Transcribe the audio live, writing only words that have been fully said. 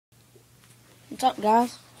What's up,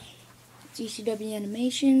 guys? It's ECW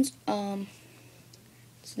Animations.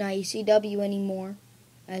 It's not ECW anymore,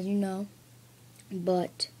 as you know.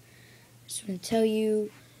 But I just want to tell you,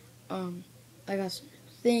 I got some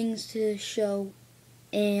things to show,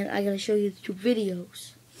 and I gotta show you the two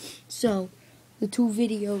videos. So, the two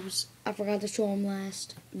videos, I forgot to show them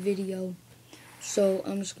last video, so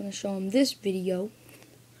I'm just gonna show them this video,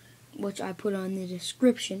 which I put on the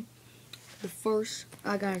description. The first,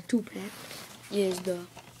 I got a 2-pack, is the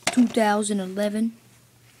 2011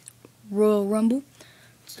 Royal Rumble.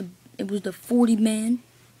 It was the 40-man,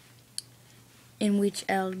 in which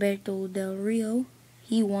Alberto Del Rio,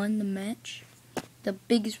 he won the match. The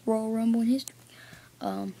biggest Royal Rumble in history.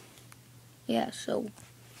 Yeah, so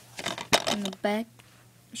in the back,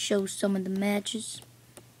 it shows some of the matches.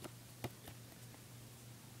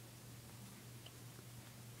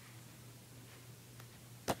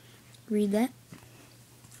 Read that.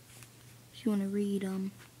 If you want to read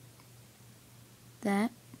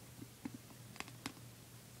that.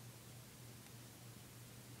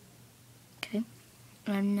 Okay.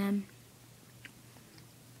 And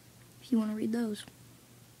if you want to read those.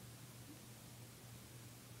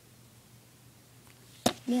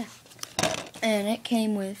 Yeah. And it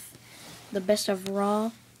came with the Best of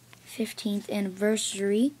Raw 15th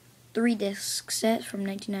Anniversary 3-disc set from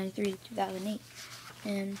 1993 to 2008.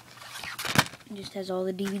 And it just has all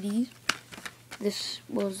the DVDs. This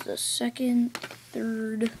was the second,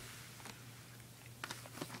 third.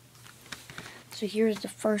 So here's the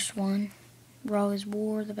first one. Raw is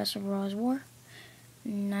War, the Best of Raw is War.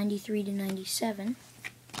 93 to 97.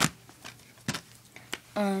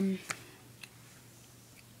 The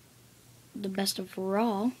Best of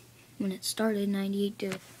Raw, when it started, 98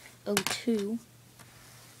 to 02.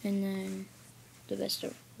 And then the Best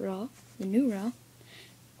of Raw, the new Raw,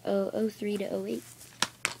 03 to 08.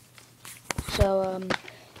 So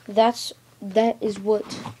that is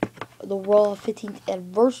what the Raw 15th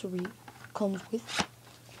Anniversary comes with.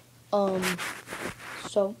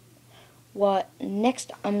 So what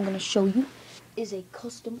next I'm gonna show you is a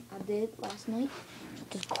custom I did last night.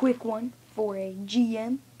 Just a quick one for a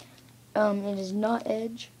GM. It is not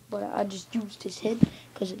Edge, but I just used his head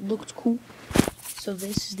because it looks cool. So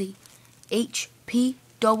this is the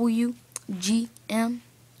HPW GM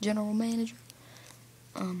General Manager.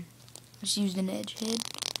 Just used an Edge head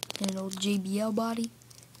and an old JBL body.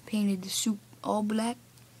 Painted the suit all black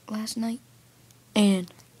last night,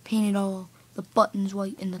 and painted all the buttons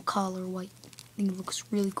white and the collar white. I think it looks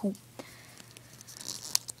really cool.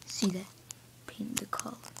 See that? Painted the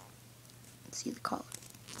collar. See the collar.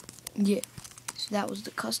 Yeah. So that was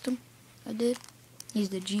the custom I did. He's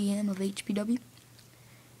the GM of HPW.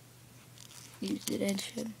 Used the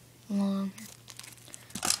Edge head along here.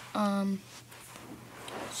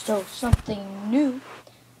 So something new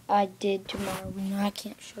I did to my arena, I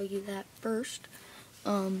can't show you that first,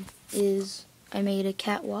 is I made a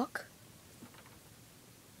catwalk.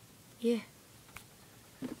 Yeah.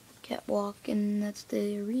 Catwalk, and that's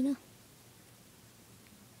the arena.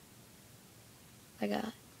 I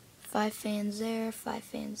got 5 fans there, 5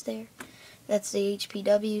 fans there. That's the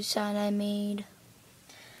HPW sign I made.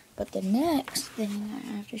 But the next thing I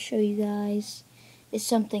have to show you guys is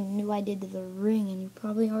something new I did to the ring, and you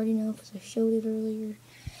probably already know because I showed it earlier.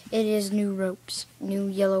 It is new ropes, new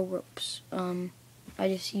yellow ropes. I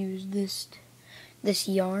just used this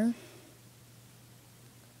yarn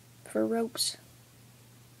for ropes.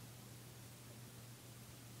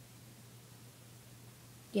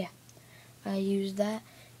 Yeah, I used that.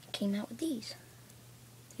 Came out with these.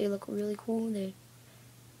 They look really cool. They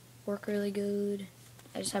work really good.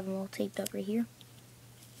 I just have them all taped up right here.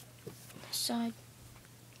 This side.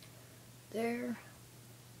 There.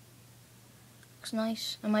 Looks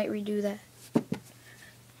nice. I might redo that.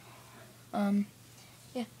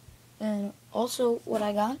 Yeah. And also what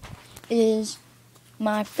I got is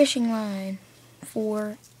my fishing line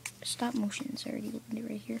for stop motions. I already opened it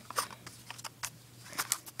right here.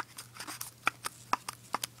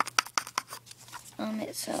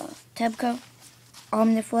 It's a Tebco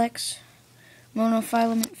Omniflex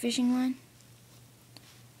monofilament fishing line.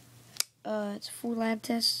 It's a full lab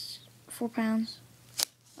test, 4 pounds.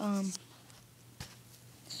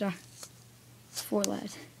 Sorry, it's 4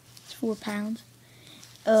 labs. It's 4 pounds.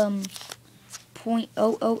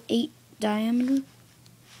 0.008 diameter,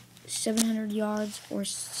 700 yards or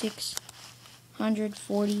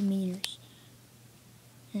 640 meters.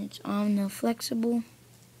 And it's omniflexible.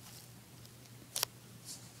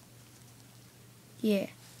 Yeah,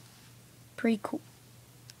 pretty cool.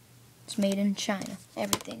 It's made in China.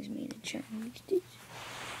 Everything's made in China these days.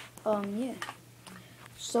 Yeah.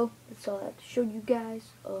 So that's all I have to show you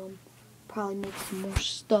guys. Probably make some more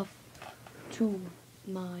stuff to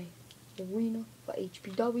my arena for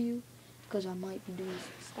HPW, because I might be doing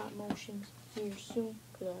some stop motions here soon,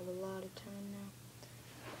 because I have a lot of time now.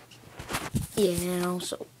 Yeah, and I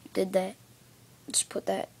also did that. Just put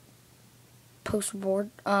that poster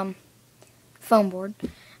board, foam board.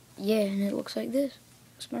 Yeah, and it looks like this.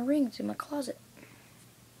 That's my ring. It's in my closet.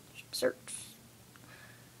 Search.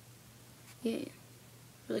 Yeah,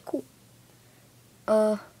 really cool.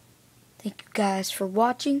 Thank you guys for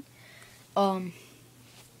watching. Go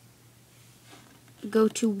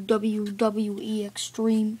to WWE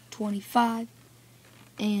Extreme 25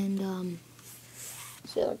 and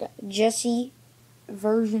so I got Jesse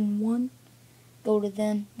version 1. Go to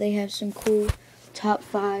them. They have some cool top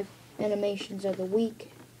 5 animations of the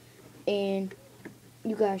week, and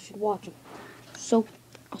you guys should watch them. So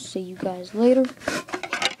I'll see you guys later.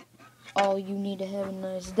 All you need to have a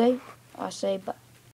nice day. I say bye.